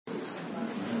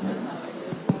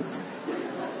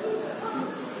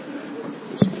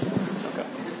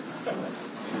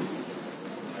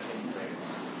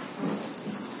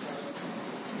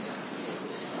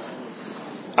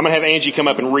I'm going to have Angie come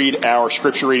up and read our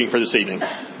scripture reading for this evening.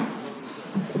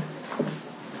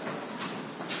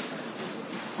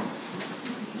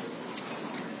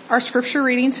 Our scripture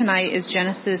reading tonight is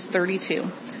Genesis 32.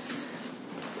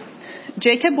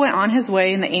 Jacob went on his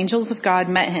way, and the angels of God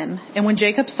met him. And when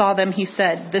Jacob saw them, he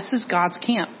said, "This is God's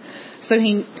camp." So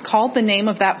he called the name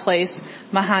of that place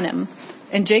Mahanaim.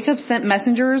 And Jacob sent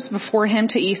messengers before him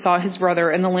to Esau his brother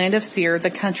in the land of Seir,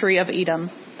 the country of Edom,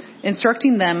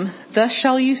 instructing them, "Thus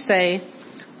shall you say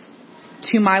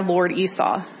to my lord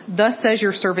Esau, thus says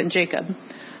your servant Jacob,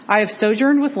 I have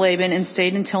sojourned with Laban and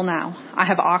stayed until now. I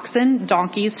have oxen,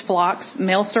 donkeys, flocks,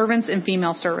 male servants, and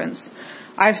female servants.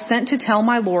 I have sent to tell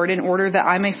my lord in order that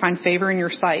I may find favor in your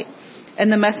sight."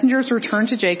 And the messengers returned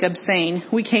to Jacob, saying,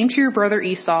 "We came to your brother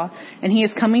Esau, and he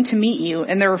is coming to meet you,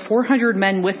 and there are 400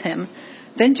 men with him."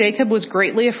 Then Jacob was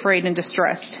greatly afraid and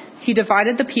distressed. He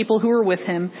divided the people who were with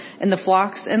him, and the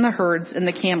flocks and the herds and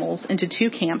the camels, into 2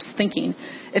 camps, thinking,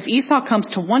 "If Esau comes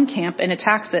to one camp and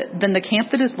attacks it, then the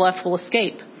camp that is left will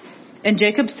escape." And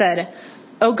Jacob said,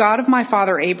 "O God of my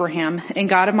father Abraham, and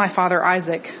God of my father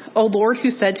Isaac, O Lord,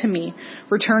 who said to me,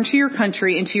 'Return to your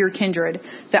country and to your kindred,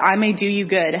 that I may do you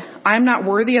good,' I am not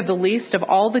worthy of the least of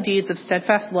all the deeds of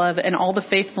steadfast love and all the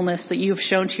faithfulness that you have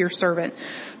shown to your servant.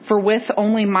 For with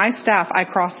only my staff I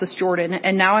crossed this Jordan,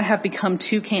 and now I have become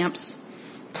 2 camps.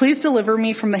 Please deliver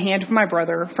me from the hand of my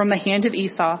brother, from the hand of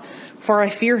Esau, for I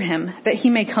fear him, that he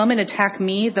may come and attack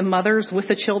me, the mothers with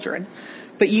the children.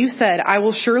 But you said, 'I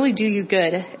will surely do you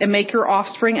good, and make your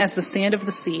offspring as the sand of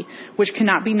the sea, which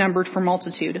cannot be numbered for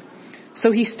multitude.'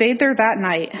 So he stayed there that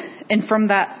night, and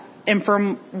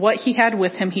from what he had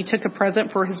with him he took a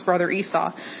present for his brother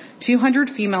Esau, 200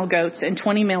 female goats and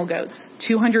 20 male goats,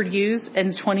 200 ewes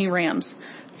and 20 rams,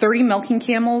 30 milking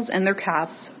camels and their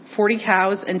calves, 40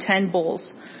 cows and 10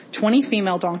 bulls, 20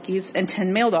 female donkeys and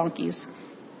 10 male donkeys.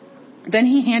 Then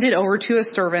he handed over to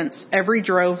his servants every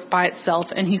drove by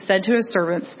itself, and he said to his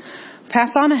servants,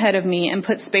 'Pass on ahead of me and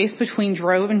put space between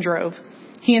drove and drove.'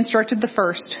 He instructed the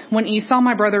first, 'When Esau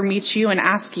my brother meets you and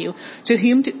asks you, to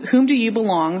whom do you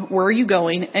belong, where are you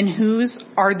going, and whose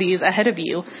are these ahead of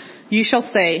you? You shall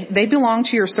say, they belong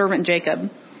to your servant Jacob.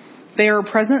 They are a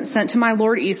present sent to my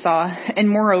lord Esau, and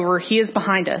moreover, he is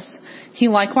behind us.' He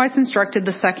likewise instructed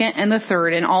the second and the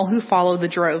third and all who follow the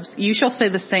droves. 'You shall say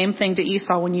the same thing to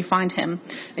Esau when you find him.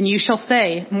 And you shall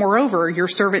say, moreover, your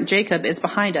servant Jacob is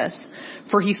behind us.'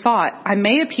 For he thought, 'I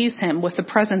may appease him with the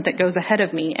present that goes ahead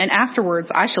of me, and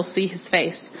afterwards I shall see his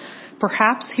face.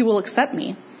 Perhaps he will accept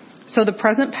me.' So the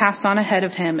present passed on ahead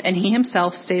of him, and he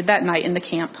himself stayed that night in the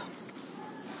camp.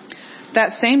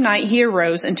 That same night he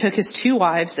arose and took his 2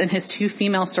 wives and his 2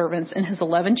 female servants and his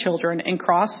 11 children and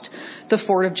crossed the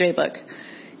ford of Jabbok.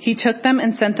 He took them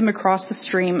and sent them across the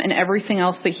stream and everything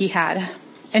else that he had.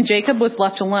 And Jacob was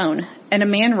left alone, and a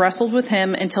man wrestled with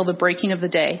him until the breaking of the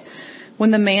day.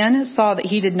 When the man saw that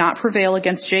he did not prevail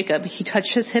against Jacob, he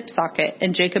touched his hip socket,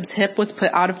 and Jacob's hip was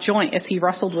put out of joint as he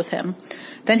wrestled with him.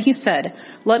 Then he said,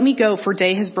 'Let me go, for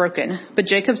day has broken.' But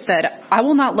Jacob said, 'I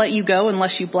will not let you go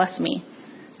unless you bless me.'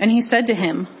 And he said to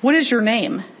him, 'What is your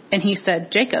name?' And he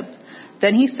said, 'Jacob.'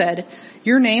 Then he said,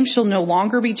 'Your name shall no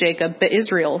longer be Jacob, but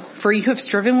Israel, for you have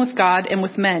striven with God and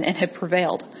with men and have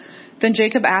prevailed.' Then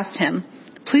Jacob asked him,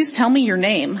 'Please tell me your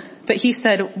name.' But he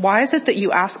said, 'Why is it that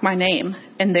you ask my name?'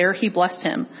 And there he blessed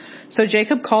him. So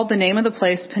Jacob called the name of the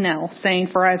place Peniel, saying,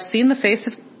 'For I have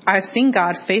seen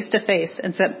God face to face,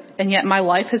 and yet my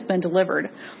life has been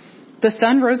delivered.' The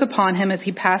sun rose upon him as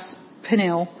he passed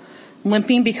Peniel,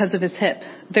 limping because of his hip.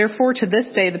 Therefore, to this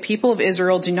day, the people of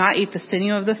Israel do not eat the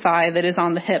sinew of the thigh that is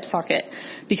on the hip socket,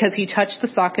 because he touched the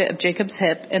socket of Jacob's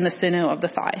hip and the sinew of the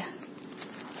thigh."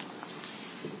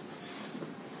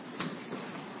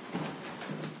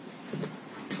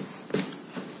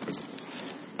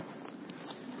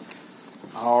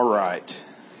 All right.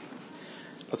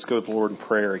 Let's go to the Lord in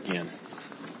prayer again.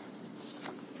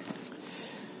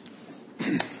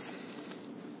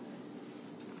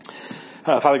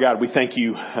 Father God, we thank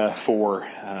you for,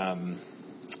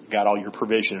 God, all your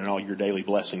provision and all your daily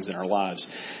blessings in our lives.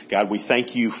 God, we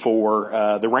thank you for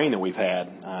the rain that we've had.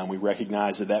 We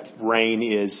recognize that rain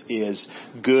is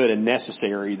good and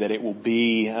necessary, that it will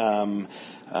be the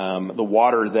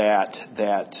water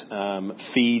that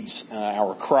feeds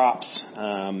our crops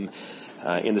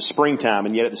in the springtime.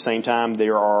 And yet at the same time,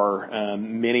 there are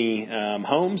many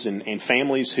homes and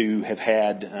families who have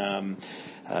had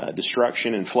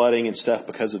destruction and flooding and stuff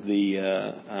because of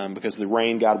the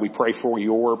rain. God, we pray for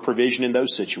your provision in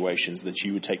those situations, that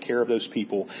you would take care of those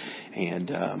people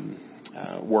and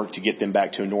work to get them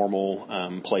back to a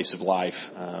normal place of life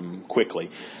quickly.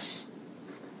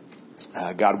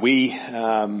 God, we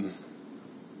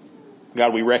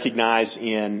God, we recognize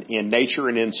in nature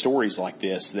and in stories like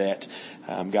this that,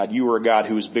 God, you are a God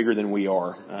who is bigger than we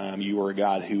are. You are a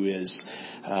God who is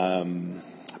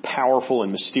powerful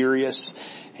and mysterious,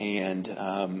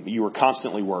 and you are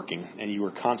constantly working, and you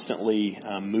are constantly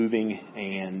moving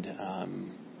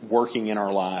and working in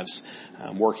our lives,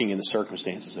 working in the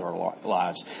circumstances of our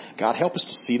lives. God, help us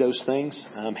to see those things.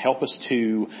 Help us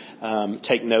to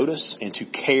take notice and to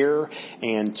care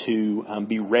and to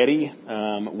be ready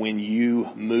when you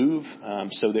move,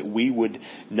 so that we would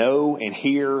know and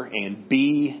hear and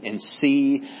be and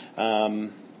see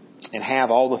and have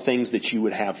all the things that you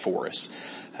would have for us.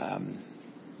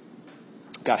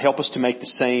 God, help us to make the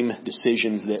same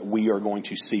decisions that we are going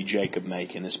to see Jacob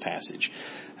make in this passage.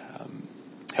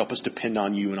 Help us depend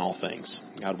on you in all things.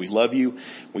 God, we love you.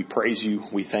 We praise you.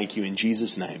 We thank you in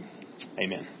Jesus' name.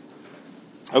 Amen.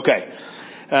 Okay.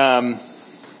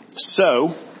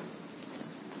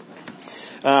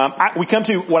 We come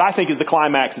to what I think is the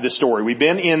climax of this story. We've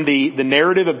been in the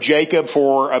narrative of Jacob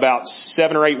for about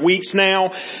 7 or 8 weeks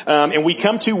now. And we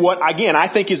come to what, again, I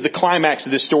think is the climax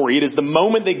of this story. It is the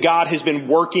moment that God has been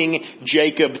working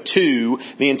Jacob to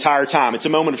the entire time. It's a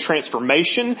moment of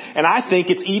transformation. And I think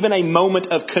it's even a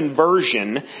moment of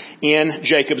conversion in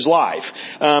Jacob's life.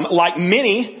 Like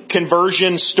many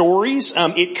conversion stories,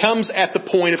 it comes at the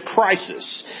point of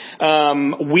crisis.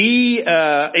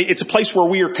 It's a place where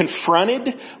we are confronted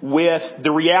with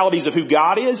the realities of who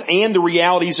God is and the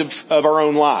realities of our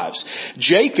own lives.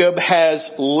 Jacob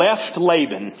has left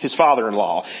Laban, his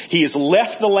father-in-law. He has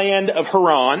left the land of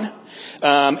Haran.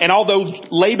 And although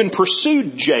Laban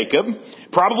pursued Jacob,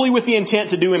 probably with the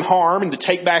intent to do him harm and to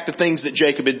take back the things that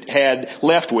Jacob had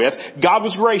left with, God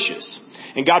was gracious.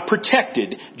 And God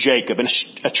protected Jacob, and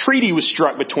a treaty was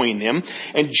struck between them.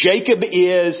 And Jacob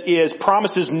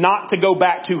promises not to go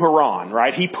back to Haran,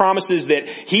 right? He promises that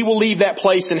he will leave that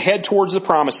place and head towards the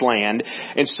promised land.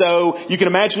 And so you can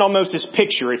imagine almost this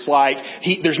picture. It's like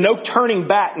there's no turning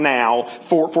back now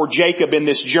for Jacob in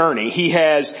this journey. He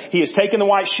has taken the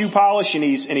white shoe polish and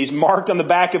he's marked on the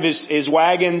back of his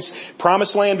wagons,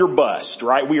 promised land or bust,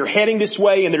 right? We are heading this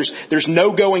way, and there's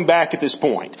no going back at this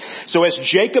point. So as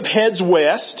Jacob heads west,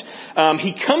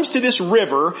 he comes to this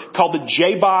river called the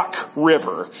Jabbok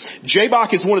River.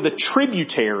 Jabbok is one of the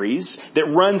tributaries that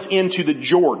runs into the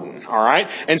Jordan, all right?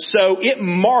 And so it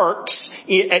marks,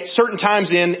 at certain times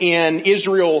in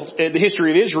Israel, the history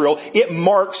of Israel, it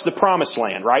marks the promised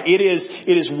land, right? It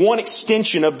is one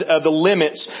extension of the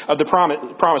limits of the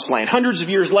promised land. Hundreds of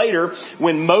years later,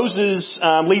 when Moses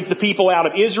leads the people out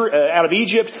of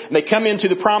Egypt, and they come into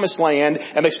the promised land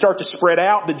and they start to spread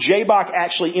out, the Jabbok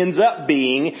actually ends up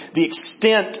being the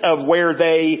extent of where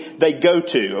they go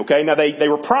to. Okay, now they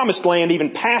were promised land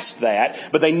even past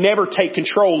that, but they never take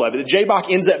control of it. The Jabbok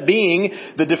ends up being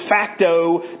the de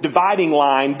facto dividing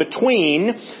line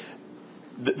between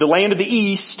the land of the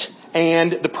east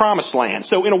and the promised land.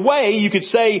 So in a way, you could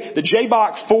say the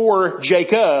Jabbok for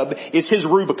Jacob is his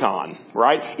Rubicon,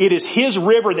 right? It is his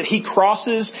river that he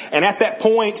crosses, and at that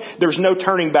point, there's no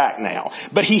turning back now.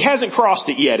 But he hasn't crossed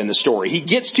it yet in the story. He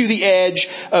gets to the edge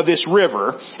of this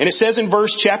river, and it says in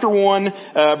chapter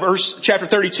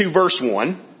 32, verse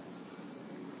 1,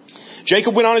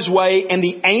 Jacob went on his way, and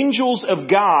the angels of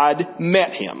God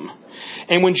met him.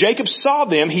 And when Jacob saw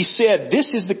them, he said,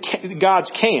 "This is God's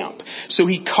camp." So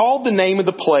he called the name of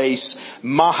the place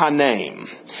Mahanaim.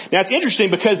 Now it's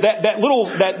interesting because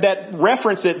that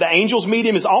reference that the angels meet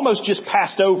him is almost just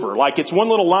passed over. Like it's one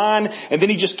little line and then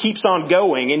he just keeps on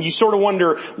going. And you sort of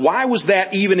wonder, why was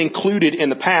that even included in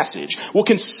the passage? Well,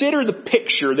 consider the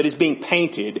picture that is being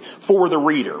painted for the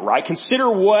reader, right? Consider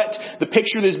what the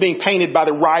picture that is being painted by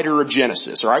the writer of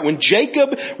Genesis, all right? When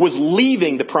Jacob was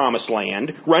leaving the promised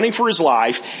land, running for his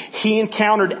life, he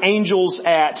encountered angels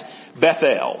at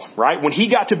Bethel, right? When he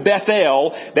got to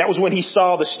Bethel, that was when he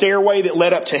saw the stairway that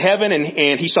led up to heaven,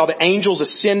 and he saw the angels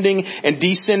ascending and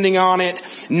descending on it.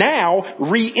 Now,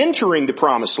 re-entering the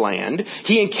promised land,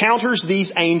 he encounters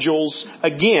these angels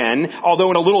again, although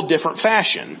in a little different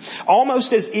fashion.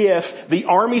 Almost as if the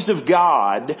armies of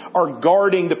God are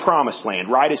guarding the promised land,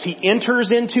 right? As he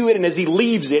enters into it and as he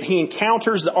leaves it, he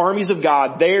encounters the armies of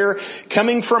God there,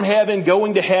 coming from heaven,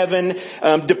 going to heaven,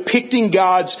 depicting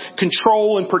God's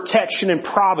control and protection and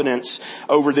providence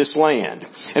over this land.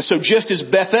 And so just as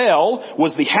Bethel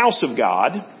was the house of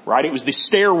God, right? It was the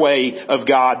stairway of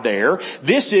God there.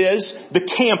 This is the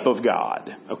camp of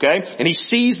God, okay? And he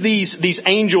sees these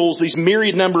angels, these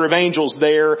myriad number of angels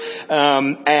there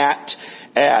at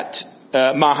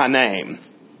Mahanaim.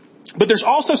 But there's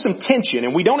also some tension,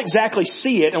 and we don't exactly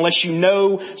see it unless you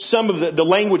know some of the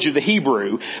language of the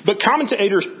Hebrew. But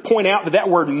commentators point out that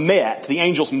word met, the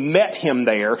angels met him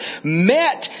there.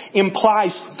 Met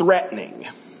implies threatening.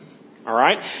 All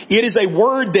right? It is a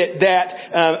word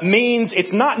that means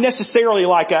it's not necessarily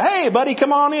like a, hey buddy,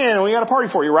 come on in, we got a party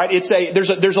for you, right? There's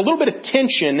a little bit of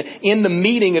tension in the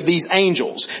meeting of these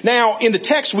angels. Now, in the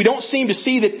text, we don't seem to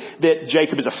see that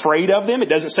Jacob is afraid of them. It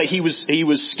doesn't say he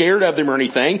was scared of them or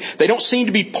anything. They don't seem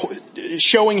to be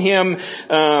showing him,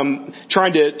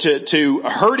 trying to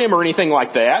hurt him or anything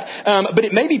like that. But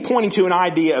it may be pointing to an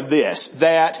idea of this,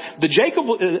 that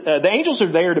the angels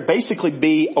are there to basically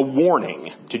be a warning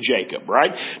to Jacob.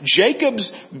 Right?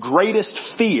 Jacob's greatest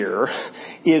fear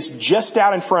is just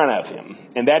out in front of him,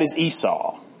 and that is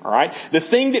Esau. All right? The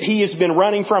thing that he has been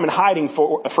running from and hiding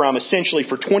from essentially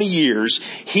for 20 years,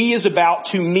 he is about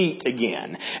to meet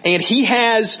again. And he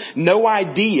has no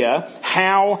idea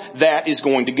how that is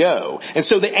going to go. And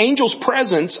so the angel's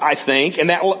presence, I think, and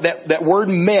that word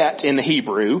met in the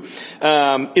Hebrew,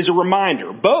 is a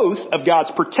reminder both of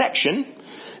God's protection,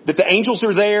 that the angels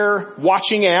are there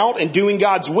watching out and doing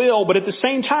God's will, but at the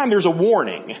same time there's a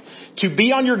warning to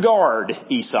be on your guard,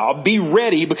 Esau. Be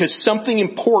ready because something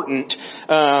important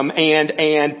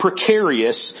and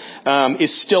precarious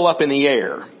is still up in the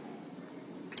air.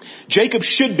 Jacob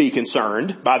should be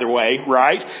concerned, by the way,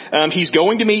 right? He's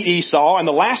going to meet Esau, and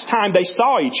the last time they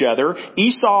saw each other,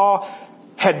 Esau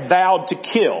had vowed to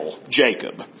kill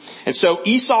Jacob. And so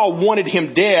Esau wanted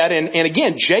him dead, and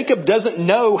again, Jacob doesn't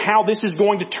know how this is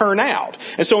going to turn out.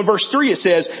 And so in verse 3 it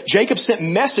says, Jacob sent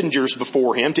messengers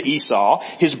before him to Esau,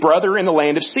 his brother in the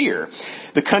land of Seir,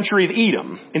 the country of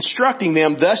Edom, instructing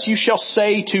them, thus you shall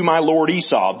say to my lord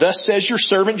Esau, thus says your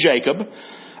servant Jacob,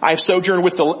 I have sojourned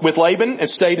with Laban and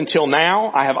stayed until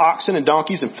now. I have oxen and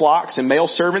donkeys and flocks and male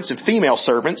servants and female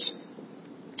servants.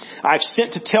 I have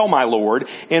sent to tell my Lord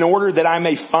in order that I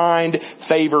may find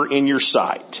favor in your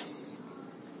sight.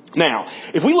 Now,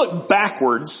 if we look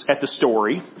backwards at the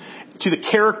story to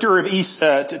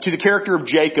the character of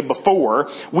Jacob before,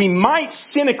 we might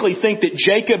cynically think that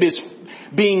Jacob is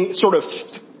being sort of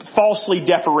falsely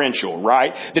deferential,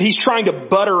 right? That he's trying to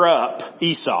butter up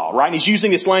Esau, right? And he's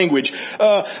using this language,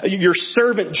 your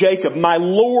servant Jacob, my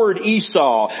lord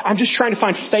Esau, I'm just trying to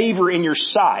find favor in your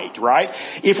sight, right?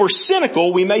 If we're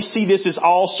cynical, we may see this as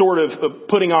all sort of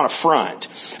putting on a front.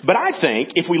 But I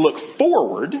think if we look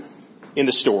forward in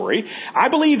the story, I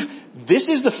believe this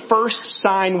is the first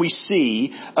sign we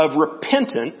see of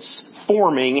repentance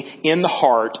forming in the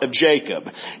heart of Jacob.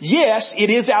 Yes, it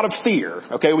is out of fear.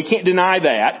 Okay, we can't deny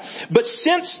that. But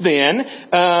since then,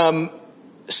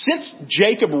 since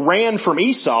Jacob ran from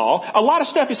Esau, a lot of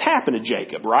stuff has happened to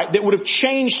Jacob, right? That would have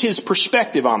changed his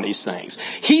perspective on these things.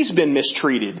 He's been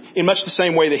mistreated in much the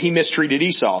same way that he mistreated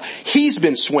Esau. He's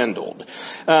been swindled.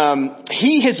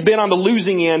 He has been on the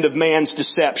losing end of man's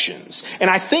deceptions. And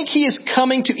I think he is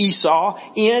coming to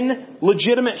Esau in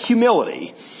legitimate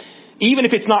humility, even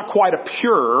if it's not quite a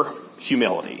pure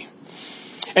humility.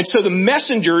 And so the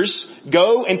messengers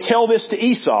go and tell this to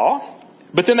Esau,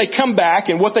 but then they come back,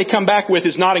 and what they come back with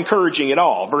is not encouraging at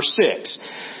all. Verse 6.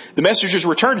 The messengers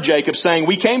returned to Jacob saying,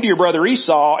 we came to your brother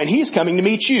Esau, and he's coming to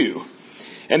meet you.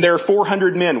 And there are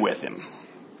 400 men with him.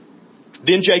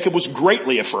 Then Jacob was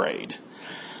greatly afraid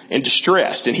and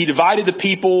distressed, and he divided the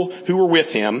people who were with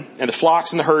him, and the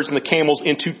flocks and the herds and the camels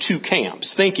into 2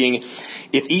 camps, thinking,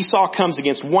 if Esau comes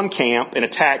against one camp and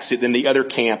attacks it, then the other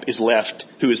camp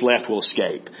who is left will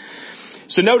escape.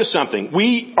 So notice something.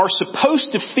 We are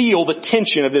supposed to feel the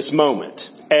tension of this moment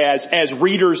as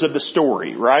readers of the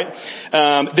story, right?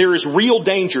 There is real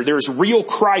danger. There is real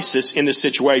crisis in this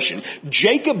situation.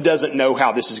 Jacob doesn't know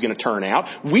how this is going to turn out.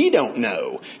 We don't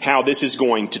know how this is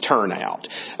going to turn out.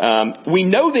 We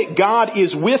know that God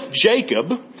is with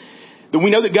Jacob. We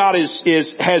know that God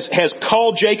has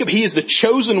called Jacob. He is the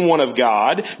chosen one of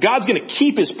God. God's going to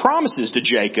keep His promises to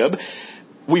Jacob.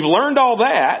 We've learned all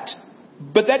that.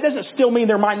 But that doesn't still mean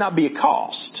there might not be a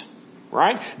cost,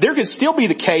 right? There could still be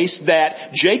the case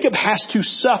that Jacob has to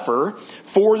suffer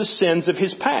for the sins of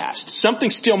his past.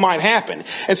 Something still might happen.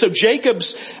 And so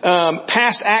Jacob's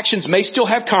past actions may still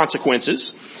have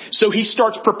consequences. So he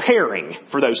starts preparing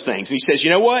for those things. And he says, you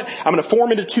know what? I'm going to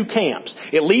form into 2 camps.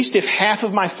 At least if half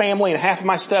of my family and half of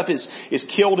my stuff is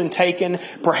killed and taken,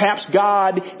 perhaps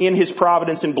God, in His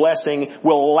providence and blessing,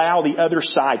 will allow the other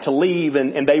side to leave,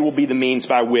 and they will be the means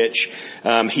by which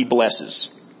He blesses.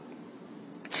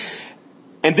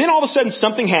 And then all of a sudden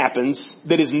something happens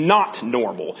that is not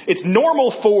normal. It's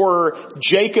normal for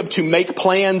Jacob to make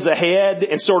plans ahead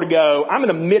and sort of go, I'm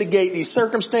going to mitigate these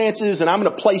circumstances and I'm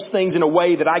going to place things in a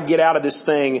way that I get out of this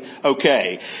thing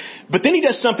okay. But then he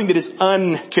does something that is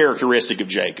uncharacteristic of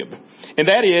Jacob. And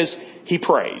that is, he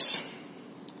prays.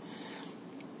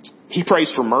 He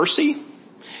prays for mercy.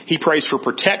 He prays for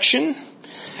protection.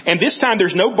 And this time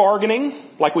there's no bargaining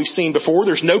like we've seen before.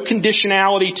 There's no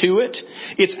conditionality to it.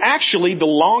 It's actually the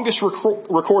longest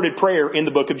recorded prayer in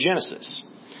the book of Genesis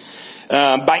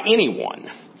by anyone.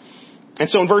 And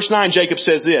so in verse 9, Jacob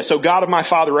says this, O God of my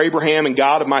father Abraham and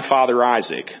God of my father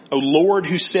Isaac, O Lord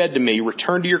who said to me,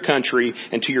 return to your country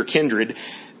and to your kindred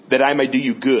that I may do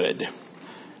you good.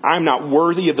 I am not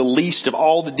worthy of the least of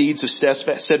all the deeds of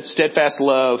steadfast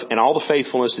love and all the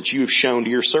faithfulness that you have shown to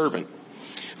your servant.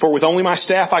 For with only my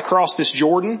staff I crossed this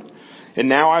Jordan, and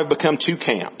now I have become two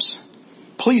camps.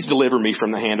 Please deliver me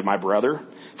from the hand of my brother,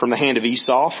 from the hand of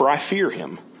Esau, for I fear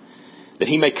him, that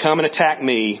he may come and attack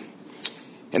me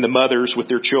and the mothers with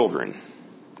their children.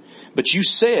 But you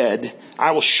said,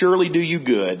 I will surely do you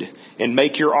good and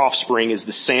make your offspring as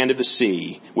the sand of the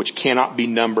sea, which cannot be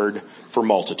numbered for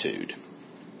multitude.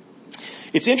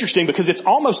 It's interesting because it's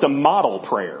almost a model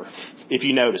prayer, if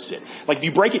you notice it. Like if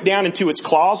you break it down into its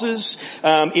clauses,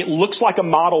 it looks like a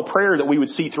model prayer that we would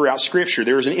see throughout Scripture.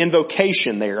 There is an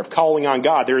invocation there of calling on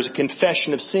God. There is a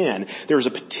confession of sin. There is a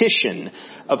petition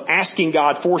of asking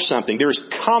God for something. There is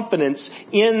confidence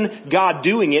in God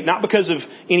doing it, not because of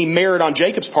any merit on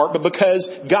Jacob's part, but because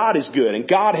God is good and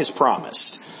God has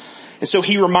promised. And so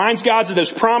he reminds God of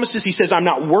those promises. He says, I'm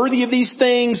not worthy of these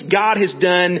things. God has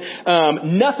done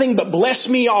nothing but bless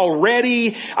me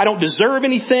already. I don't deserve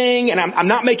anything, and I'm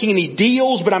not making any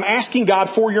deals, but I'm asking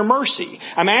God for your mercy.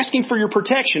 I'm asking for your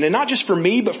protection, and not just for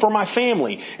me, but for my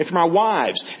family and for my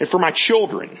wives and for my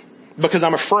children, because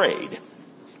I'm afraid.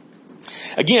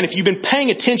 Again, if you've been paying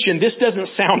attention, this doesn't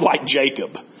sound like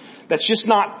Jacob. That's just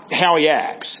not how he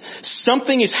acts.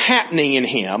 Something is happening in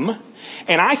him.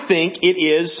 And I think it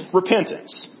is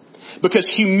repentance. Because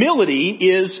humility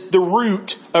is the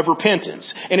root of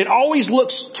repentance. And it always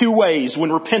looks two ways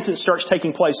when repentance starts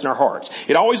taking place in our hearts.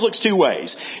 It always looks two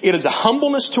ways. It is a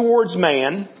humbleness towards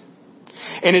man,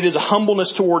 and it is a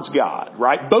humbleness towards God,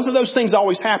 right? Both of those things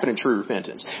always happen in true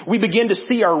repentance. We begin to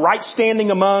see our right standing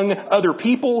among other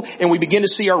people, and we begin to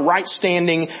see our right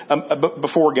standing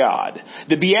before God.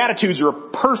 The Beatitudes are a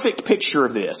perfect picture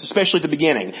of this, especially at the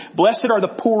beginning. Blessed are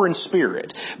the poor in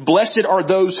spirit. Blessed are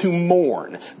those who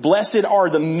mourn. Blessed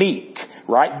are the meek,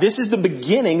 right? This is the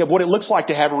beginning of what it looks like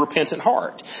to have a repentant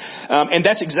heart. And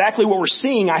that's exactly what we're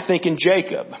seeing, I think, in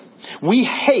Jacob. We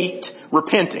hate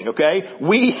repenting, okay?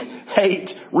 We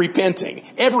hate repenting.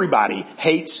 Everybody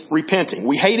hates repenting.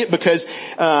 We hate it because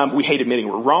we hate admitting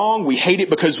we're wrong. We hate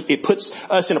it because it puts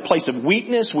us in a place of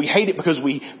weakness. We hate it because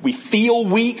we feel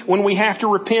weak when we have to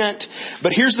repent.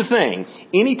 But here's the thing.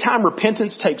 Anytime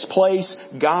repentance takes place,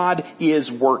 God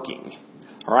is working.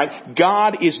 All right?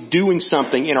 God is doing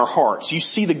something in our hearts. You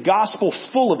see the gospel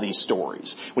full of these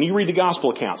stories. When you read the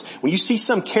gospel accounts, when you see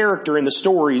some character in the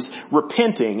stories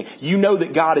repenting, you know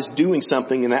that God is doing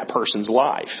something in that person's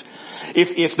life.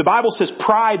 If the Bible says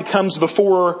pride comes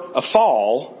before a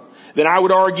fall, then I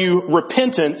would argue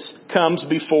repentance comes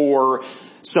before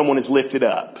someone is lifted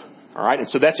up. All right? And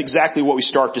so that's exactly what we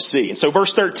start to see. And so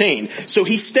verse 13, so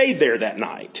he stayed there that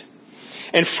night.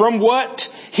 And from what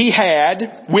he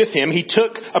had with him, he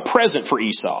took a present for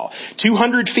Esau.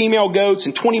 200 female goats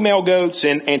and 20 male goats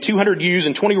and 200 ewes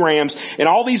and 20 rams and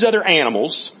all these other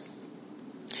animals.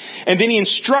 And then he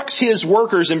instructs his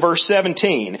workers in verse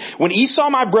 17. When Esau,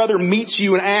 my brother, meets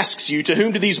you and asks you, to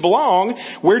whom do these belong?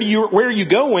 Where are you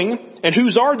going? And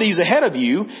whose are these ahead of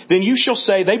you? Then you shall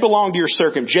say, they belong to your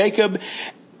servant Jacob,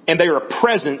 and they are a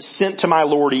present sent to my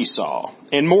lord Esau.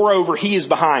 And moreover, he is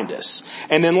behind us.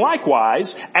 And then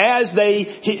likewise, as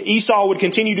Esau would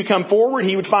continue to come forward,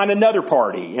 he would find another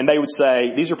party. And they would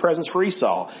say, these are presents for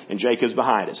Esau. And Jacob's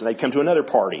behind us. And they'd come to another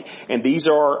party. And these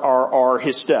are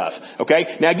his stuff.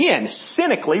 Okay? Now again,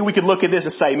 cynically, we could look at this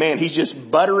and say, man, he's just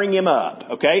buttering him up.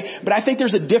 Okay? But I think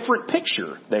there's a different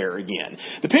picture there again.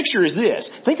 The picture is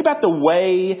this. Think about the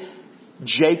way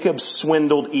Jacob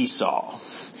swindled Esau.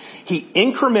 He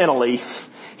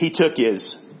took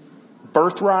his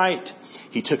birthright,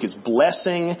 he took his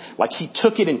blessing, like he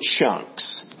took it in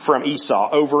chunks from Esau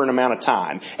over an amount of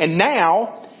time. And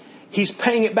now he's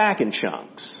paying it back in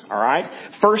chunks. All right.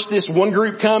 First, this one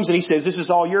group comes and he says, this is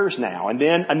all yours now. And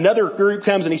then another group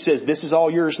comes and he says, this is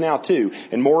all yours now too.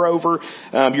 And moreover,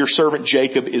 your servant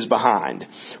Jacob is behind.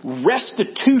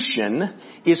 Restitution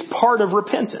is part of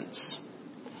repentance.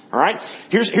 All right?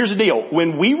 Here's the deal.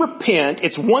 When we repent,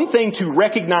 it's one thing to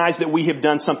recognize that we have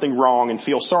done something wrong and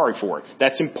feel sorry for it.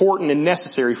 That's important and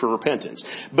necessary for repentance.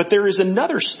 But there is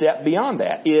another step beyond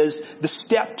that, is the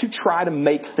step to try to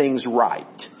make things right,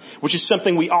 which is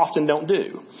something we often don't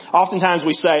do. Oftentimes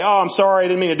we say, oh, I'm sorry, I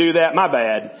didn't mean to do that, my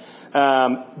bad.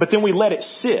 But then we let it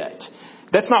sit.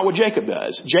 That's not what Jacob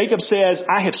does. Jacob says,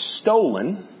 I have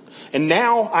stolen, and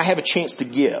now I have a chance to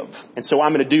give. And so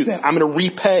I'm going to do that. I'm going to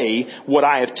repay what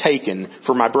I have taken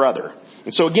for my brother.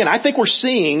 And so again, I think we're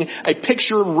seeing a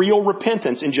picture of real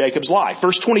repentance in Jacob's life.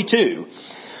 Verse 22.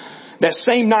 That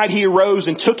same night he arose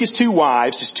and took his 2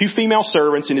 wives, his 2 female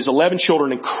servants, and his 11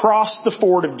 children, and crossed the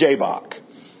ford of Jabbok.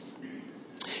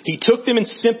 He took them and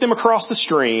sent them across the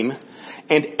stream,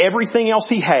 and everything else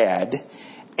he had,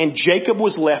 and Jacob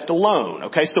was left alone.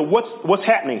 Okay, so what's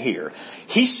happening here?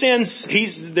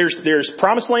 There's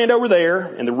promised land over there,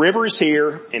 and the river is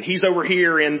here, and he's over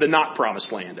here in the not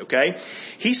promised land, okay?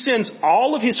 He sends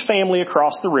all of his family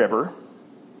across the river,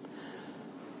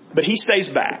 but he stays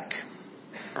back.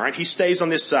 All right, he stays on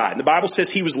this side. And the Bible says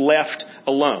he was left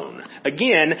alone.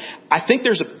 Again, I think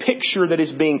there's a picture that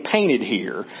is being painted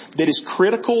here that is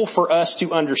critical for us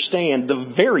to understand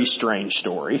the very strange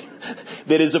story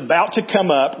that is about to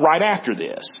come up right after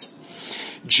this.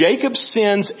 Jacob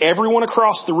sends everyone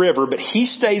across the river, but he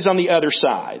stays on the other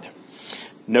side.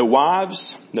 No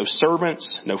wives, no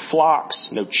servants, no flocks,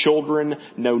 no children,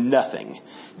 no nothing.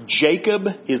 Jacob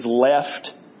is left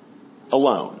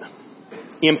alone,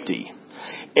 empty.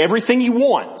 Everything he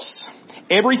wants,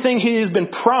 everything he has been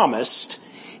promised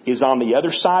is on the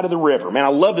other side of the river. Man, I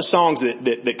love the songs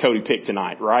that Cody picked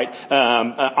tonight, right?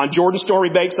 On Jordan Story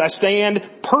Bakes I Stand.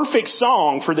 Perfect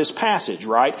song for this passage,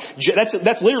 right?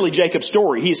 That's literally Jacob's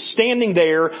story. He is standing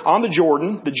there on the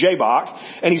Jordan, the Jabbok,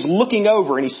 and he's looking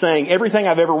over and he's saying, everything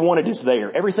I've ever wanted is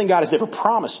there. Everything God has ever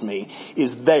promised me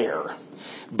is there.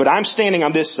 But I'm standing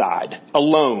on this side,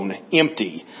 alone,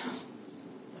 empty.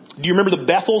 Do you remember the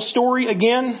Bethel story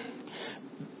again?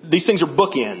 These things are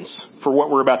bookends for what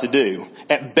we're about to do.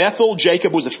 At Bethel,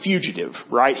 Jacob was a fugitive,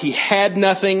 right? He had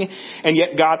nothing, and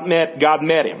yet God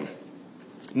met him.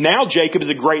 Now Jacob is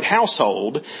a great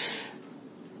household,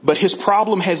 but his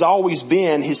problem has always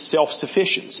been his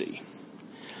self-sufficiency.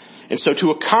 And so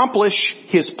to accomplish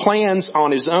his plans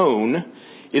on his own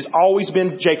has always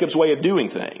been Jacob's way of doing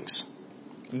things.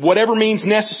 Whatever means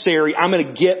necessary, I'm going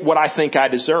to get what I think I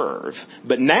deserve.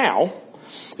 But now,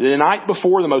 the night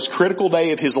before the most critical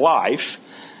day of his life,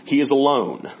 he is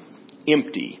alone,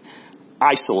 empty,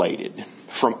 isolated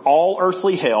from all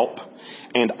earthly help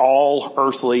and all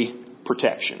earthly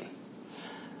protection.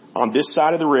 On this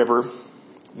side of the river,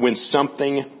 when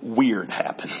something weird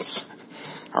happens.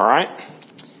 All right?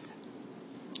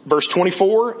 Verse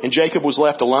 24, and Jacob was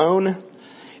left alone,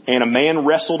 and a man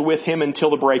wrestled with him until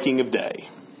the breaking of day.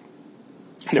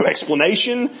 No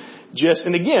explanation,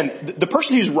 and again, the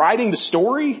person who's writing the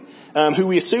story, who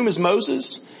we assume is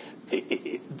Moses,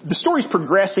 the story's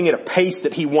progressing at a pace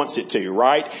that he wants it to,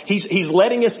 right? He's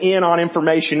letting us in on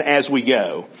information as we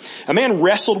go. A man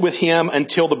wrestled with him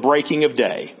until the breaking of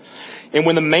day. And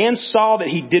when the man saw that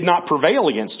he did not prevail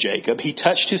against Jacob, he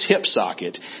touched his hip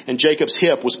socket, and Jacob's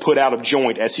hip was put out of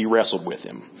joint as he wrestled with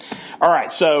him. All right,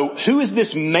 so who is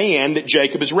this man that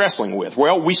Jacob is wrestling with?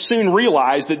 Well, we soon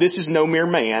realize that this is no mere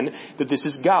man, that this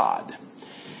is God.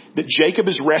 That Jacob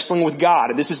is wrestling with God.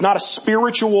 And this is not a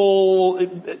spiritual,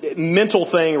 mental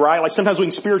thing, right? Like sometimes we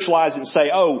can spiritualize it and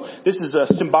say, oh, this is a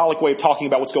symbolic way of talking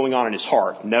about what's going on in his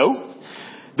heart. No.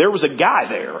 There was a guy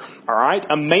there, all right?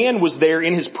 A man was there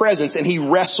in his presence, and he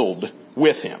wrestled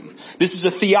with him. This is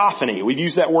a theophany. We've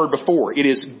used that word before. It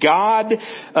is God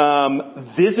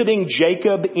visiting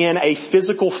Jacob in a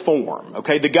physical form,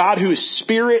 okay? The God who is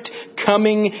spirit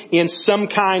coming in some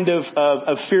kind of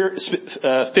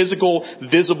physical,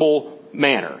 visible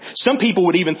manner. Some people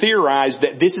would even theorize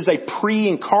that this is a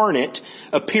pre-incarnate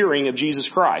appearing of Jesus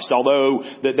Christ, although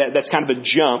that's kind of a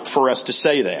jump for us to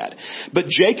say that. But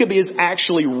Jacob is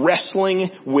actually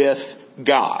wrestling with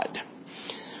God.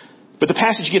 But the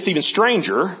passage gets even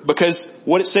stranger because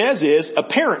what it says is,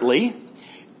 apparently,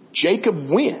 Jacob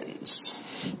wins.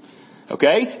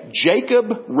 Okay? Jacob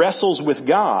wrestles with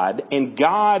God, and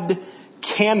God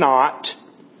cannot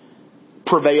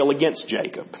prevail against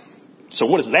Jacob. So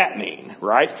what does that mean,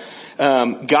 right?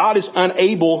 God is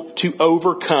unable to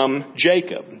overcome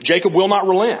Jacob. Jacob will not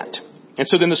relent. And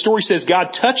so then the story says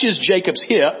God touches Jacob's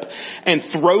hip and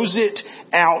throws it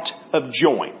out of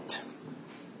joint.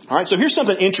 All right, so here's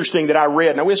something interesting that I read,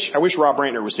 and I wish Rob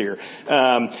Brantner was here,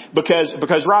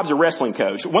 because Rob's a wrestling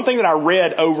coach. One thing that I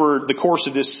read over the course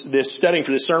of this studying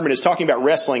for this sermon is talking about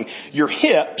wrestling. Your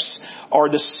hips are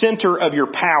the center of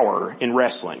your power in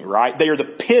wrestling, right? They are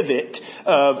the pivot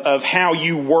of how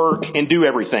you work and do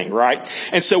everything, right?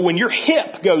 And so when your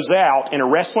hip goes out in a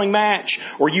wrestling match,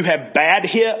 or you have bad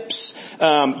hips,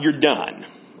 you're done.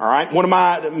 All right. One of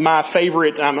my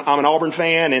favorite, I'm an Auburn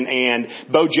fan, and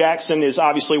Bo Jackson is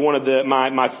obviously one of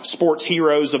my sports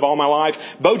heroes of all my life.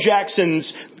 Bo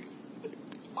Jackson's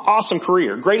awesome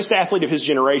career, greatest athlete of his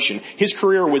generation. His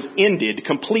career was ended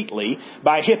completely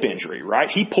by a hip injury, right?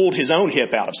 He pulled his own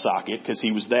hip out of socket because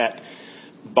he was that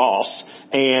boss,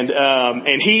 and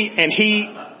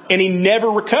he never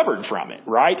recovered from it,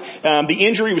 right? The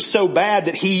injury was so bad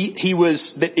that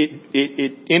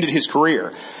it ended his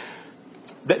career.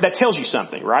 That tells you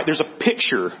something, right? There's a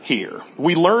picture here.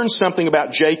 We learn something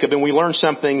about Jacob, and we learn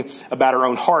something about our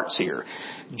own hearts here.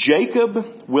 Jacob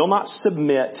will not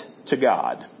submit to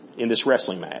God in this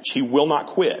wrestling match. He will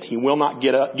not quit. He will not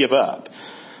give up.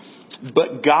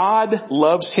 But God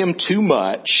loves him too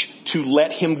much to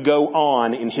let him go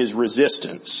on in his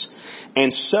resistance.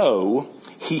 And so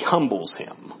he humbles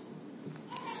him.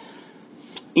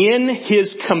 In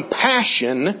his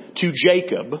compassion to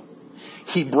Jacob,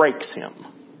 he breaks him.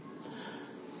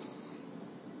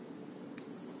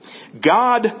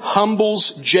 God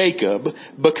humbles Jacob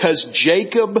because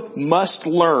Jacob must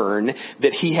learn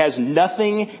that he has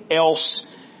nothing else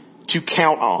to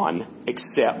count on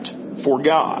except for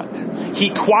God.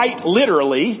 He quite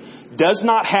literally does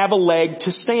not have a leg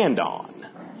to stand on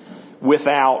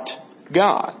without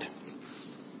God.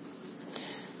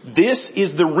 This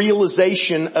is the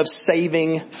realization of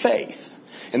saving faith.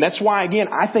 And that's why, again,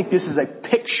 I think this is a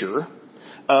picture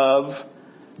of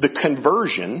the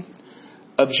conversion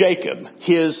of Jacob,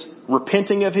 his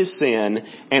repenting of his sin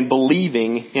and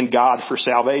believing in God for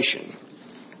salvation.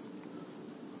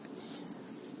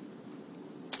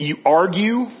 You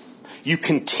argue, you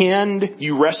contend,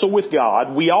 you wrestle with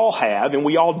God. We all have, and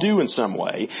we all do in some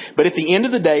way. But at the end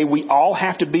of the day, we all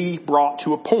have to be brought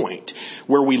to a point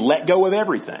where we let go of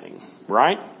everything,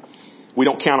 right? We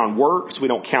don't count on works. We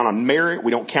don't count on merit.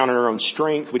 We don't count on our own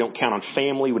strength. We don't count on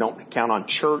family. We don't count on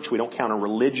church. We don't count on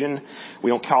religion.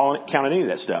 We don't count on any of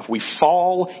that stuff. We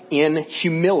fall in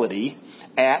humility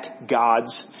at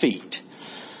God's feet.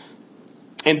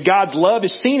 And God's love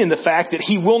is seen in the fact that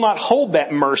He will not hold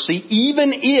that mercy,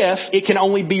 even if it can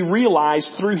only be realized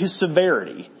through His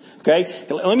severity. Okay?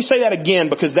 Let me say that again,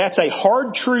 because that's a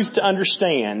hard truth to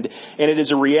understand, and it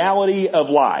is a reality of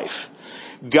life.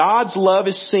 God's love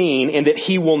is seen in that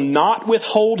He will not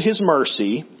withhold His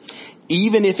mercy,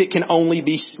 even if it can only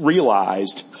be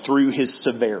realized through His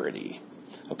severity.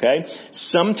 Okay?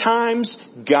 Sometimes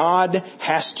He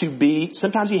has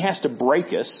to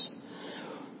break us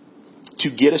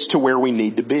to get us to where we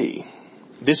need to be.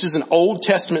 This is an Old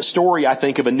Testament story, I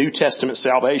think, of a New Testament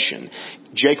salvation.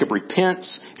 Jacob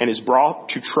repents and is brought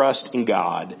to trust in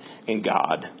God and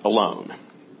God alone.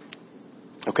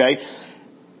 Okay?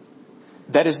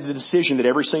 That is the decision that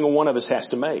every single one of us has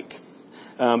to make.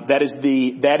 That is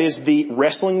the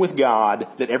wrestling with God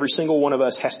that every single one of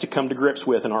us has to come to grips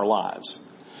with in our lives.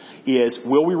 Is,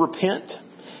 will we repent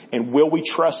and will we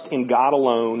trust in God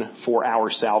alone for our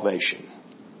salvation?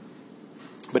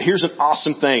 But here's an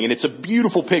awesome thing, and it's a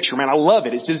beautiful picture, man. I love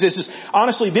it. This is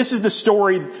the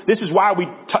story. This is why we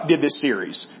did this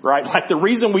series, right? Like, the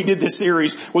reason we did this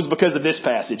series was because of this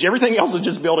passage. Everything else was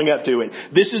just building up to it.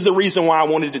 This is the reason why I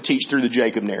wanted to teach through the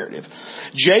Jacob narrative.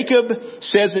 Jacob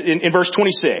says in verse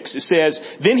 26, it says,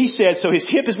 then he said, so his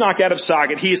hip is knocked out of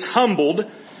socket. He is humbled.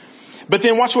 But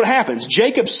then watch what happens.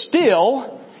 Jacob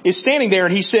still is standing there,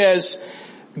 and he says,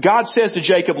 God says to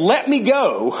Jacob, let me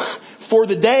go, for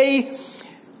the day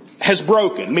has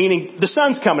broken, meaning the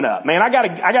sun's coming up. Man, I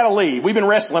gotta leave. We've been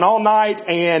wrestling all night,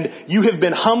 and you have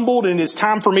been humbled, and it's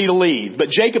time for me to leave. But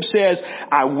Jacob says,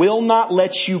 I will not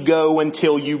let you go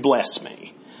until you bless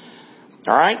me.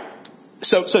 All right?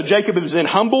 So Jacob is then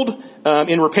humbled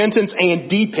in repentance and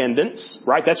dependence,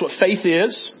 right? That's what faith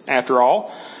is, after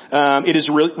all. It is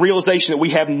a realization that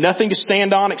we have nothing to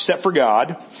stand on except for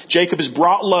God. Jacob is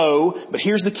brought low, but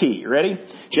here's the key. You ready?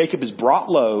 Jacob is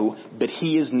brought low, but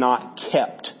he is not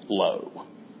kept low.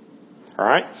 All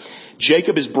right?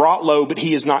 Jacob is brought low, but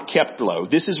he is not kept low.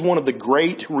 This is one of the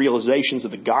great realizations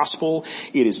of the gospel.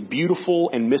 It is beautiful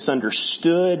and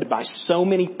misunderstood by so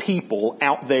many people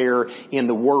out there in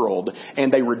the world,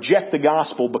 and they reject the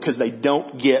gospel because they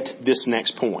don't get this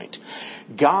next point.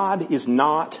 God is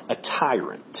not a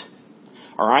tyrant.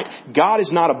 All right? God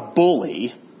is not a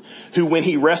bully who when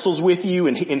he wrestles with you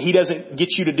and he doesn't get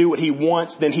you to do what he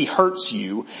wants, then he hurts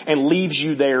you and leaves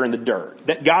you there in the dirt.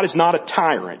 That God is not a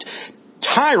tyrant.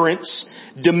 Tyrants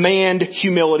demand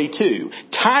humility too.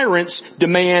 Tyrants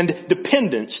demand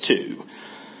dependence too.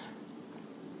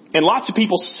 And lots of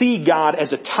people see God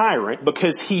as a tyrant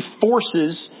because he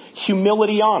forces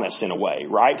humility on us in a way,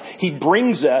 right? He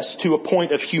brings us to a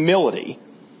point of humility.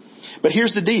 But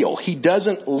here's the deal. He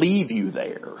doesn't leave you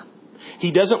there.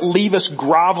 He doesn't leave us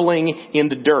groveling in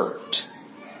the dirt.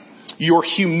 Your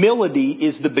humility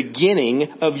is the beginning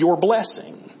of your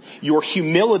blessing. Your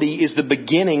humility is the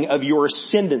beginning of your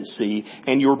ascendancy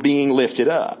and your being lifted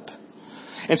up.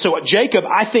 And so Jacob,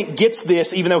 I think, gets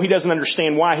this even though he doesn't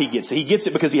understand why he gets it. He gets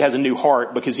it because he has a new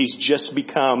heart, because he's just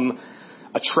become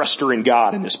a truster in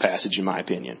God in this passage, in my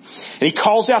opinion. And he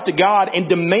calls out to God and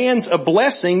demands a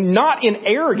blessing, not in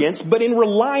arrogance, but in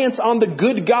reliance on the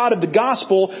good God of the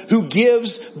gospel who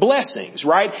gives blessings,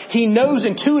 right? He knows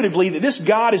intuitively that this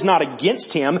God is not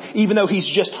against him, even though he's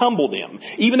just humbled him.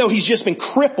 Even though he's just been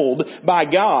crippled by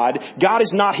God, God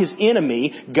is not his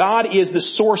enemy. God is the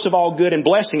source of all good and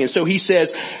blessing. And so he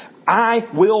says, I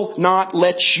will not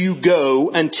let you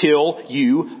go until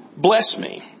you bless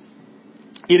me.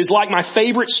 It is like my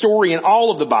favorite story in all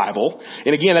of the Bible.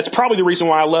 And again, that's probably the reason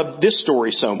why I love this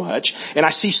story so much. And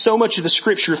I see so much of the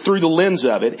scripture through the lens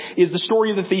of it, is the story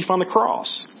of the thief on the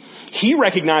cross. He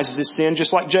recognizes his sin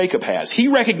just like Jacob has. He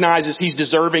recognizes he's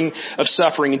deserving of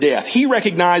suffering and death. He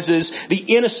recognizes the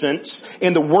innocence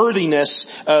and the worthiness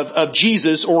of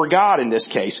Jesus, or God in this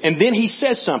case. And then he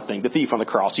says something, the thief on the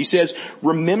cross. He says,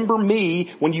 remember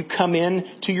me when you come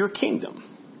into your kingdom.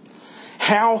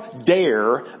 How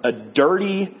dare a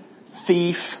dirty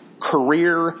thief,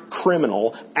 career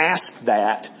criminal ask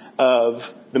that of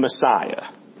the Messiah?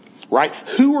 Right?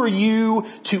 Who are you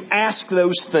to ask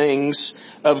those things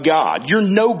of God? You're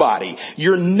nobody.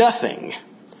 You're nothing.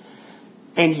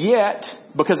 And yet,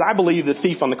 because I believe the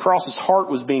thief on the cross's heart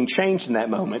was being changed in that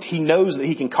moment, he knows that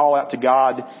he can call out to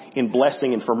God in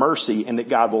blessing and for mercy, and that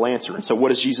God will answer. And so what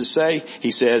does Jesus say?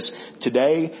 He says,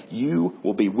 today you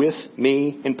will be with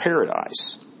me in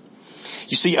paradise.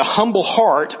 You see, a humble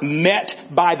heart met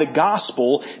by the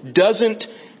gospel doesn't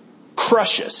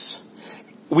crush us.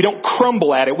 We don't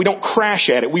crumble at it. We don't crash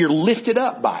at it. We are lifted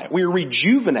up by it. We are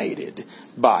rejuvenated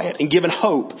by it and given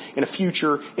hope in a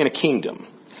future in a kingdom.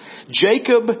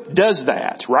 Jacob does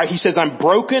that, right? He says, I'm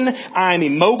broken, I am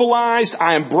immobilized,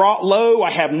 I am brought low,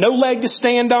 I have no leg to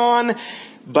stand on,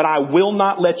 but I will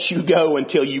not let you go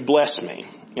until you bless me.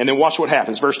 And then watch what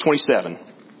happens. Verse 27.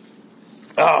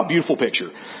 Oh, beautiful picture.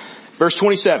 Verse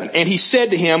 27. And he said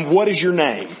to him, what is your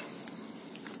name?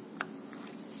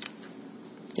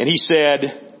 And he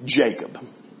said, Jacob.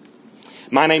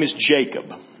 My name is Jacob,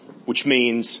 which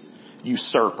means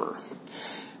usurper.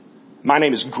 My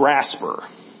name is grasper,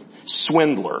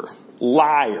 swindler,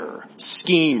 liar,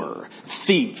 schemer,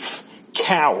 thief,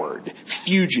 coward,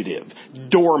 fugitive,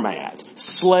 doormat,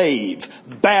 slave,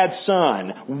 bad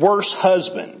son, worse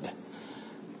husband.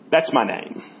 That's my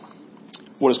name.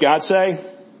 What does God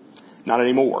say? Not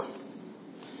anymore.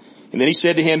 And then he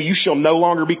said to him, you shall no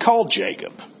longer be called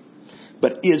Jacob,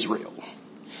 but Israel.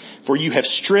 For you have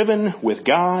striven with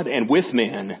God and with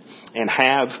men and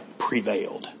have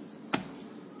prevailed.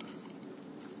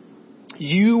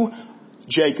 You,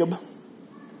 Jacob,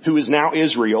 who is now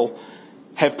Israel,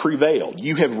 have prevailed.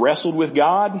 You have wrestled with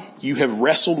God. You have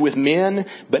wrestled with men.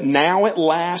 But now at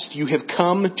last you have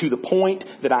come to the point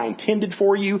that I intended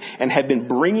for you and have been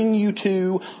bringing you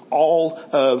to all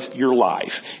of your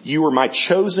life. You are my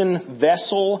chosen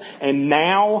vessel, and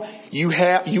now you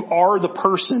are the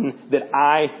person that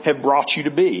I have brought you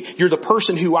to be. You're the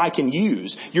person who I can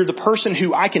use. You're the person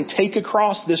who I can take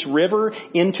across this river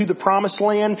into the promised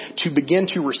land to begin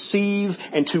to receive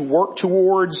and to work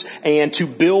towards and to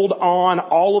build on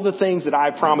all of the things that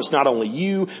I promised not only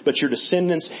you, but your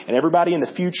descendants and everybody in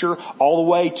the future, all the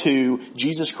way to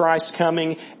Jesus Christ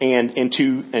coming and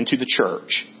to the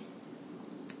church.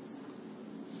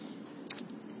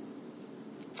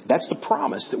 That's the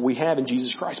promise that we have in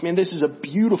Jesus Christ. Man, this is a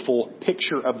beautiful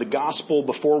picture of the gospel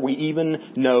before we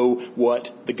even know what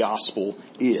the gospel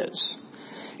is.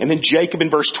 And then Jacob in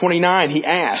verse 29, he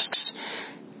asks,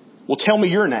 well, tell me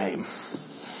your name.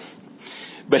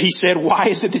 But he said, why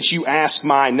is it that you ask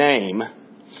my name?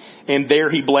 And there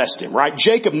he blessed him, right?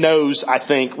 Jacob knows, I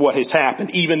think, what has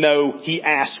happened, even though he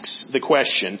asks the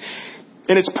question.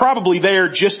 And it's probably there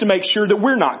just to make sure that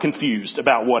we're not confused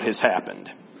about what has happened.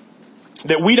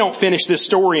 That we don't finish this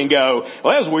story and go,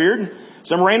 well, that was weird.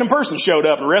 Some random person showed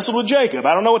up and wrestled with Jacob.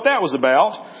 I don't know what that was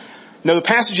about. No, the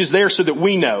passage is there so that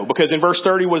we know, because in verse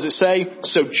 30, what does it say?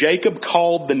 So Jacob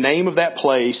called the name of that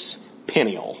place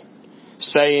Peniel,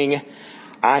 saying,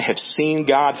 I have seen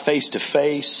God face to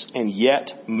face, and yet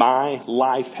my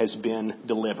life has been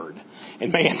delivered.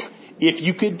 And man, if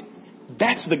you could,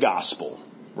 that's the gospel,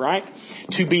 right?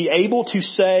 To be able to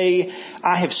say,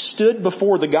 I have stood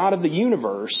before the God of the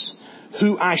universe,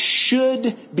 who I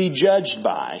should be judged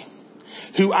by,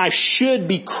 who I should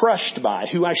be crushed by,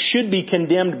 who I should be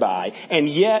condemned by. And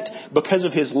yet, because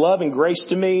of His love and grace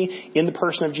to me in the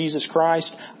person of Jesus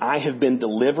Christ, I have been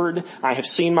delivered. I have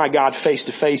seen my God face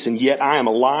to face, and yet I am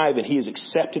alive, and He has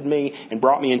accepted me and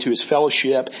brought me into His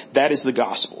fellowship. That is the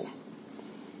gospel.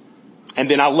 And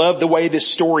then I love the way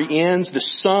this story ends. The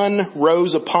sun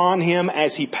rose upon him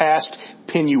as he passed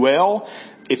Penuel.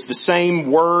 It's the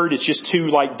same word. It's just two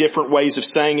different ways of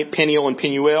saying it, Peniel and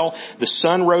Penuel. The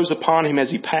sun rose upon him as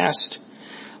he passed,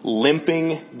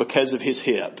 limping because of his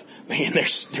hip. Man,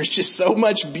 there's just so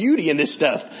much beauty in this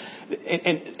stuff.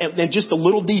 And just the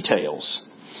little details.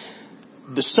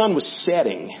 The sun was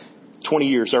setting 20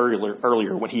 years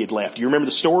earlier when he had left. Do you remember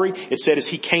the story? It said as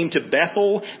he came to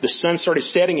Bethel, the sun started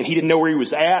setting and he didn't know where he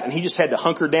was at, and he just had to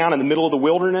hunker down in the middle of the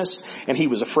wilderness, and he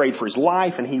was afraid for his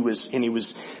life, and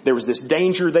there was this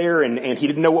danger there, and he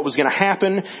didn't know what was going to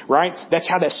happen, right? That's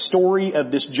how that story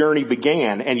of this journey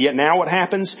began. And yet now what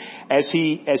happens as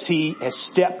he has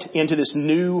stepped into this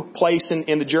new place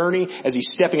in the journey, as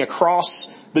he's stepping across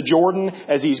the Jordan,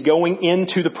 as he's going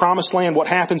into the promised land, what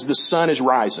happens? The sun is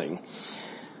rising.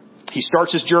 He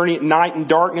starts his journey at night in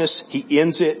darkness. He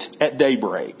ends it at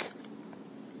daybreak.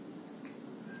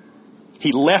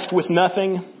 He left with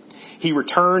nothing. He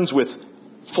returns with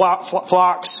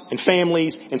flocks and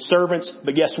families and servants.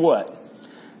 But guess what?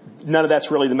 None of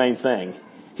that's really the main thing.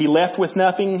 He left with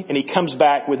nothing, and he comes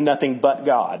back with nothing but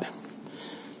God.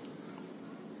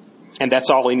 And that's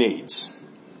all he needs.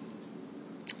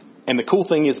 And the cool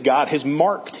thing is God has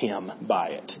marked him by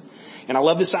it. And I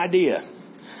love this idea.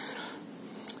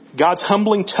 God's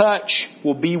humbling touch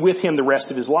will be with him the rest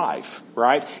of his life,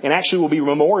 right? And actually will be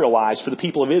memorialized for the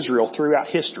people of Israel throughout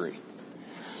history.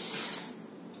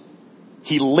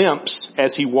 He limps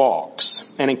as he walks.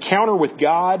 An encounter with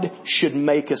God should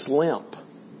make us limp,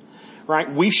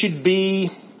 right? We should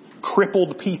be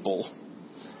crippled people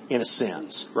in a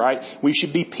sense, right? We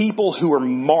should be people who are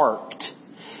marked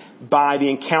by the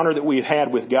encounter that we've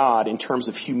had with God in terms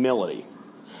of humility.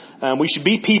 We should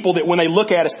be people that when they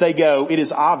look at us, they go, it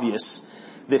is obvious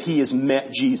that he has met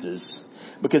Jesus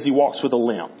because he walks with a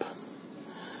limp.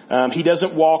 He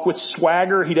doesn't walk with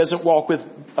swagger. He doesn't walk with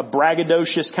a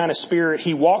braggadocious kind of spirit.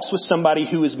 He walks with somebody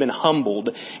who has been humbled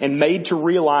and made to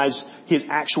realize his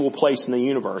actual place in the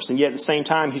universe. And yet at the same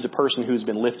time, he's a person who has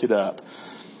been lifted up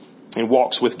and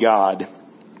walks with God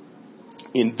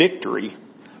in victory,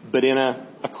 but in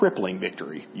a crippling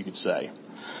victory, you could say.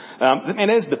 And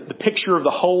it is the picture of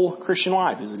the whole Christian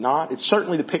life, is it not? It's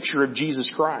certainly the picture of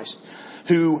Jesus Christ,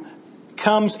 who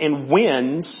comes and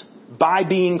wins by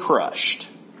being crushed.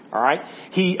 All right?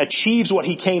 He achieves what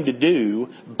he came to do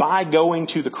by going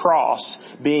to the cross,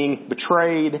 being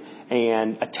betrayed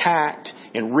and attacked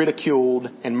and ridiculed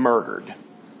and murdered.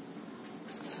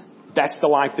 That's the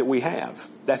life that we have.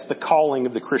 That's the calling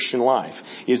of the Christian life,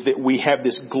 is that we have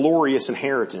this glorious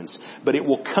inheritance, but it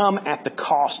will come at the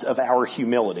cost of our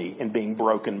humility and being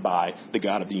broken by the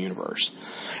God of the universe.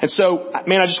 And so,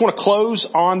 man, I just want to close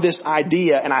on this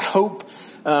idea, and I hope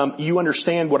you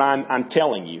understand what I'm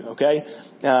telling you, okay?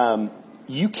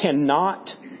 You cannot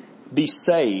be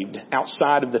saved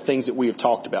outside of the things that we have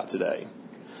talked about today.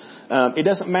 It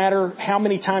doesn't matter how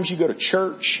many times you go to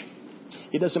church.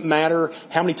 It doesn't matter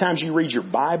how many times you read your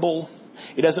Bible.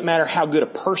 It doesn't matter how good a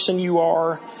person you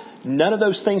are. None of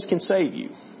those things can save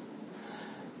you.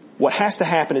 What has to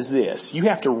happen is this. You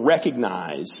have to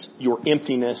recognize your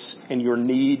emptiness and your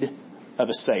need of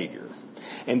a Savior.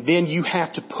 And then you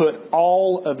have to put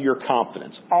all of your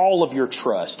confidence, all of your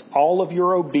trust, all of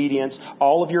your obedience,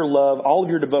 all of your love, all of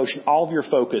your devotion, all of your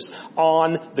focus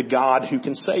on the God who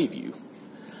can save you.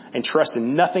 And trust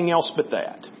in nothing else but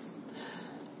that.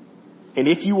 And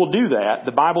if you will do that,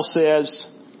 the Bible says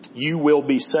you will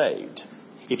be saved.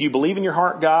 If you believe in your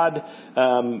heart God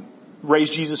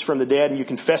raised Jesus from the dead, and you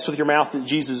confess with your mouth that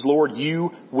Jesus is Lord,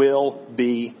 you will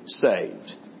be saved.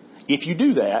 If you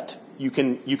do that, you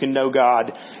can know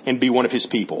God and be one of His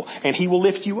people. And He will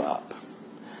lift you up.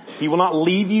 He will not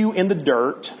leave you in the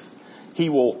dirt. He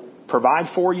will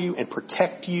provide for you and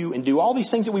protect you and do all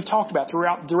these things that we've talked about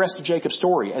throughout the rest of Jacob's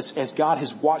story as God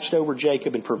has watched over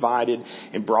Jacob and provided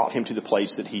and brought him to the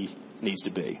place that he needs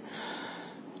to be.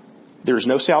 There is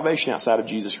no salvation outside of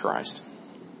Jesus Christ.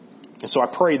 And so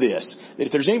I pray this, that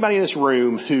if there's anybody in this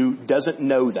room who doesn't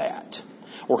know that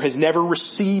or has never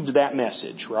received that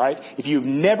message, right? If you've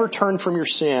never turned from your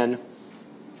sin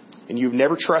and you've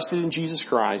never trusted in Jesus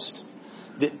Christ,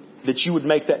 that you would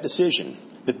make that decision.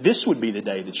 That this would be the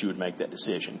day that you would make that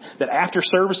decision. That after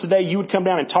service today, you would come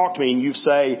down and talk to me and you'd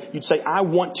say, I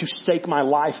want to stake my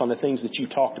life on the things that you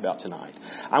talked about tonight.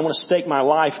 I want to stake my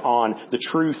life on the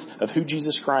truth of who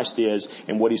Jesus Christ is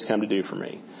and what He's come to do for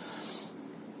me.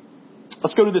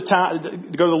 Let's go to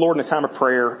the Lord in a time of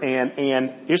prayer,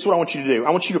 and here's what I want you to do. I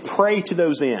want you to pray to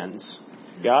those ends,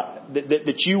 God,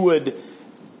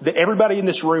 that everybody in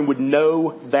this room would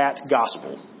know that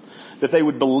gospel, that they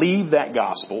would believe that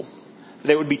gospel, that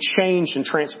they would be changed and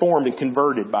transformed and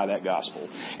converted by that gospel,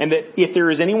 and that if there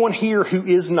is anyone here who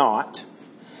is not,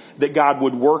 that God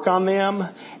would work on them,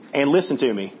 and listen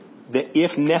to me, that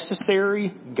if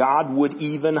necessary, God would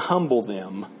even humble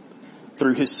them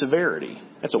through His severity.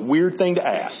 That's a weird thing to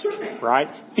ask, right?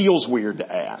 Feels weird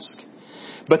to ask.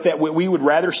 But that we would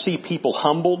rather see people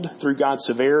humbled through God's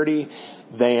severity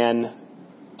than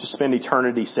to spend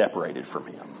eternity separated from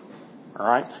Him. All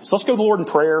right? So let's go to the Lord in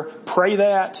prayer. Pray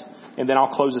that, and then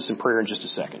I'll close this in prayer in just a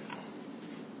second.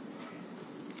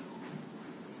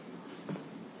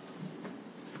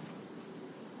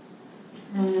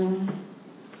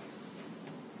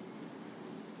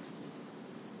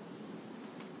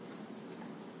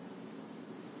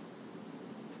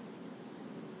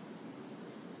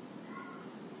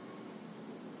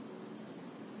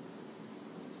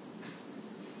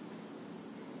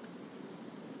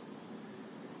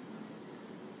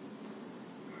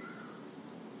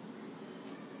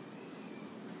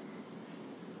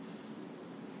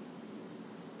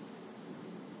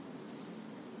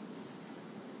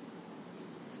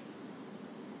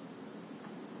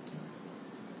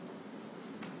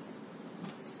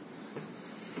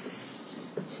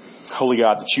 Holy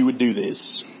God, that you would do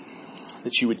this,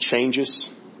 that you would change us,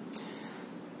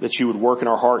 that you would work in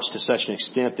our hearts to such an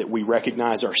extent that we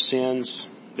recognize our sins,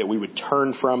 that we would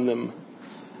turn from them,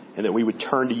 and that we would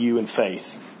turn to you in faith,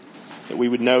 that we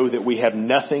would know that we have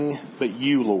nothing but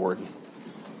you, Lord,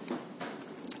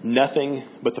 nothing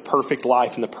but the perfect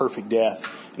life and the perfect death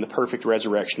and the perfect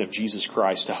resurrection of Jesus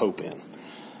Christ to hope in,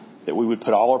 that we would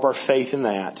put all of our faith in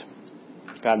that,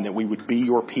 God, and that we would be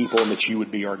your people and that you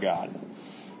would be our God.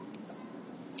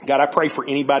 God, I pray for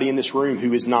anybody in this room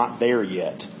who is not there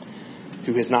yet,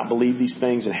 who has not believed these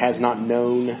things and has not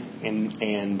known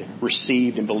and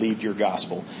received and believed your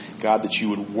gospel. God, that you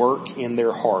would work in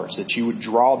their hearts, that you would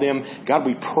draw them. God,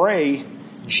 we pray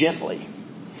gently.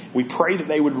 We pray that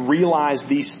they would realize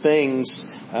these things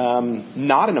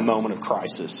not in a moment of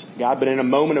crisis, God, but in a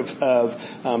moment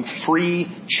of free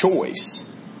choice.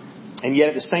 And yet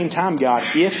at the same time, God,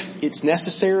 if it's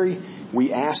necessary,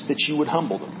 we ask that you would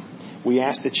humble them. We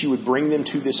ask that you would bring them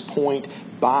to this point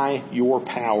by your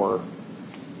power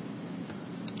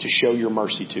to show your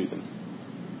mercy to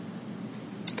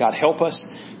them. God, help us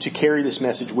to carry this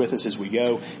message with us as we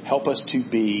go. Help us to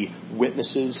be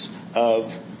witnesses of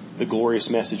the glorious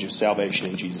message of salvation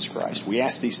in Jesus Christ. We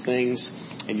ask these things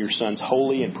in your Son's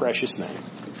holy and precious name.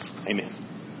 Amen.